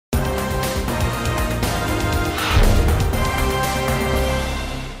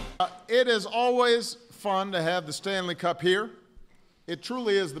It is always fun to have the Stanley Cup here. It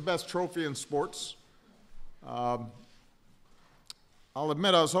truly is the best trophy in sports. I'll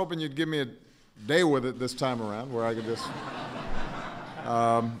admit I was hoping you'd give me a day with it this time around where I could just...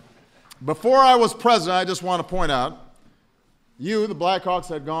 Before I was president, I just want to point out, you, the Blackhawks,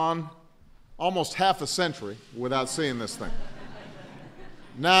 had gone almost half a century without seeing this thing.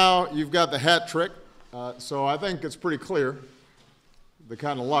 Now you've got the hat trick, so I think it's pretty clear the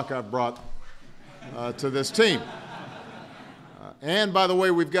kind of luck I've brought to this team. And by the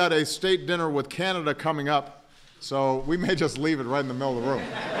way, we've got a state dinner with Canada coming up, so we may just leave it right in the middle of the room.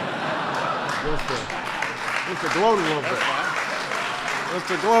 Just to gloat a little bit. Just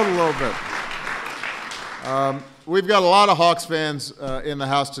to gloat a little bit. We've got a lot of Hawks fans in the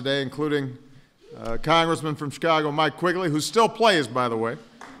house today, including Congressman from Chicago, Mike Quigley, who still plays, by the way,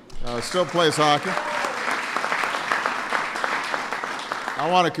 still plays hockey. I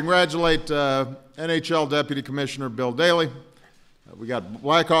want to congratulate NHL Deputy Commissioner Bill Daley. We got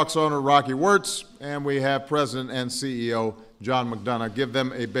Blackhawks owner Rocky Wirtz, and we have President and CEO John McDonough. Give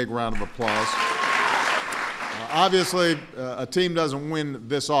them a big round of applause. Obviously, a team doesn't win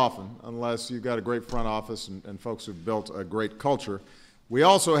this often unless you've got a great front office and folks who've built a great culture. We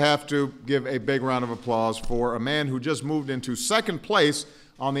also have to give a big round of applause for a man who just moved into second place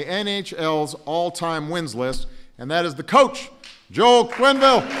on the NHL's all-time wins list, and that is the coach, Joel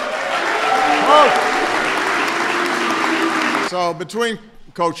Quenneville. So between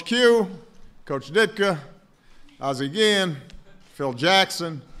Coach Q, Coach Ditka, Ozzie Guillen, Phil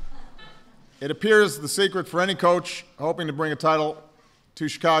Jackson, it appears the secret for any coach hoping to bring a title to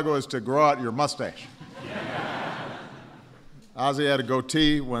Chicago is to grow out your mustache. Ozzie had a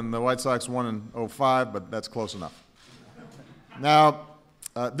goatee when the White Sox won in '05, but that's close enough. Now,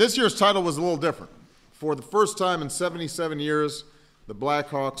 this year's title was a little different. For the first time in 77 years, the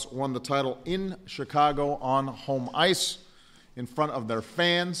Blackhawks won the title in Chicago on home ice in front of their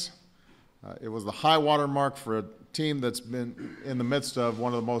fans. It was the high water mark for a team that's been in the midst of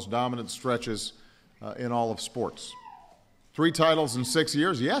one of the most dominant stretches in all of sports. 3 titles in 6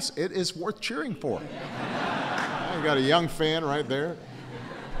 years, yes, it is worth cheering for. You got a young fan right there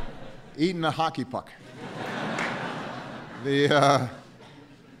eating a hockey puck. The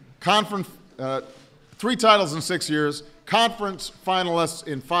conference, 3 titles in 6 years, conference finalists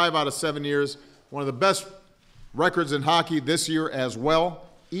in 5 out of 7 years, one of the best records in hockey this year as well.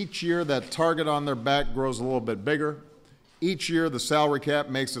 Each year that target on their back grows a little bit bigger. Each year the salary cap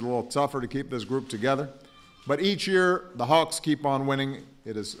makes it a little tougher to keep this group together. But each year the Hawks keep on winning.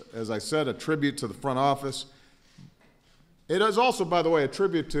 It is, as I said, a tribute to the front office. It is also, by the way, a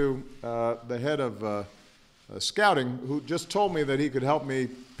tribute to the head of scouting, who just told me that he could help me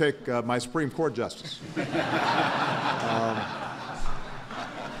pick my Supreme Court justice.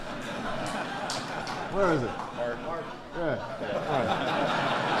 Where is it? Mark. Yeah. All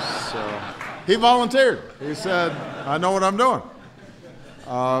right. So he volunteered. He said, I know what I'm doing.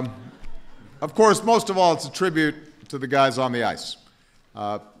 Of course, most of all, it's a tribute to the guys on the ice.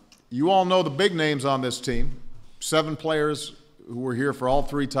 You all know the big names on this team. 7 players who were here for all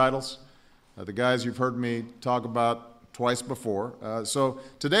 3 titles. The guys you've heard me talk about twice before. So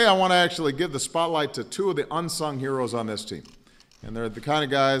today I want to actually give the spotlight to 2 of the unsung heroes on this team. And they're the kind of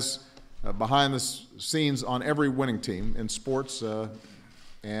guys behind the scenes on every winning team in sports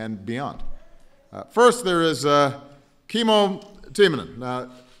and beyond. First, there is Kimmo Timonen. Now,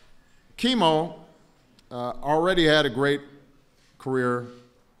 Kimmo already had a great career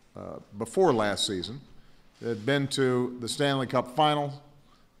before last season. He had been to the Stanley Cup final,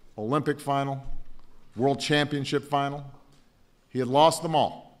 Olympic final, World Championship final. He had lost them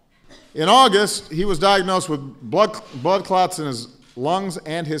all. In August, he was diagnosed with blood clots in his lungs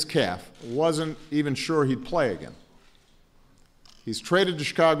and his calf. Wasn't even sure he'd play again. He's traded to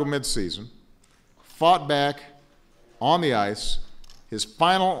Chicago midseason, fought back on the ice. His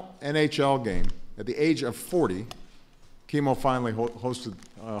final NHL game, at the age of 40, Kimmo finally hoisted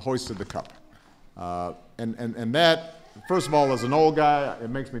the cup. And that, first of all, as an old guy, it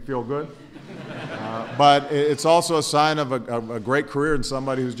makes me feel good. But it's also a sign of a great career and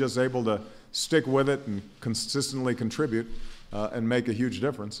somebody who's just able to stick with it and consistently contribute and make a huge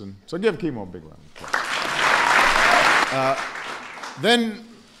difference. And so give Kimmo a big round of applause. Then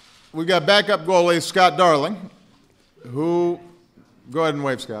we got backup goalie Scott Darling, who, go ahead and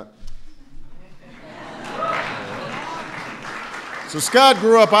wave, Scott. So Scott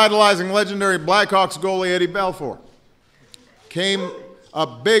grew up idolizing legendary Blackhawks goalie Eddie Belfour. Came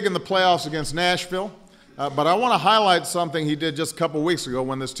up big in the playoffs against Nashville. But I want to highlight something he did just a couple weeks ago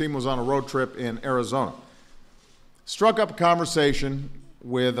when this team was on a road trip in Arizona. Struck up a conversation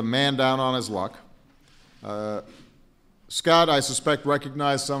with a man down on his luck. Scott, I suspect,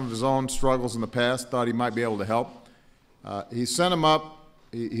 recognized some of his own struggles in the past, thought he might be able to help. He set him up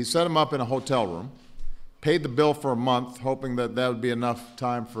in a hotel room, paid the bill for a month, hoping that that would be enough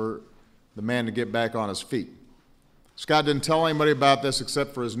time for the man to get back on his feet. Scott didn't tell anybody about this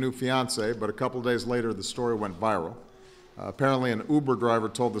except for his new fiancée, but a couple of days later the story went viral. Apparently an Uber driver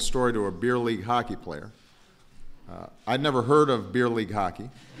told the story to a beer league hockey player. I'd never heard of beer league hockey.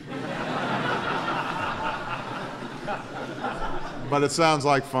 But it sounds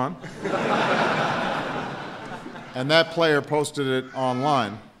like fun. And that player posted it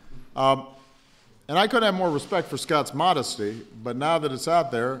online. And I couldn't have more respect for Scott's modesty, but now that it's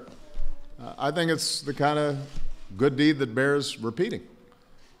out there, I think it's the kind of good deed that bears repeating.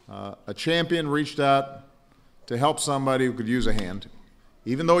 A champion reached out to help somebody who could use a hand,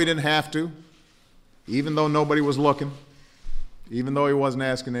 even though he didn't have to, even though nobody was looking, even though he wasn't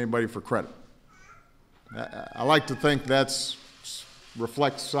asking anybody for credit. I like to think that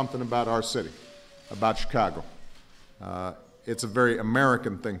reflects something about our city, about Chicago. It's a very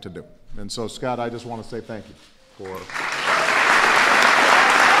American thing to do. And so, Scott, I just want to say thank you for.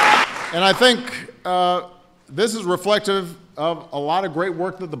 And I think this is reflective of a lot of great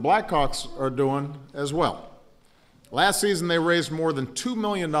work that the Blackhawks are doing as well. Last season, they raised more than $2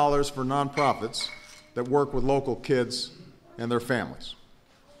 million for nonprofits that work with local kids and their families.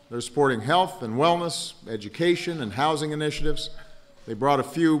 They're supporting health and wellness, education, and housing initiatives. They brought a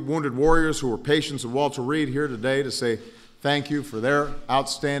few wounded warriors who were patients of Walter Reed here today to say thank you for their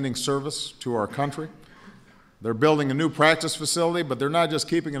outstanding service to our country. They're building a new practice facility, but they're not just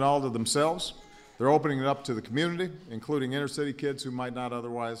keeping it all to themselves. They're opening it up to the community, including inner-city kids who might not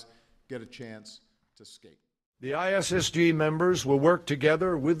otherwise get a chance to skate. The ISSG members will work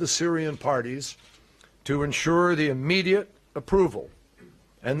together with the Syrian parties to ensure the immediate approval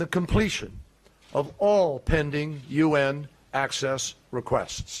and the completion of all pending UN access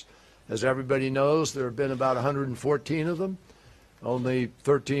requests. As everybody knows, there have been about 114 of them, only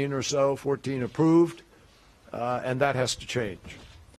 13 or so, 14 approved, and that has to change.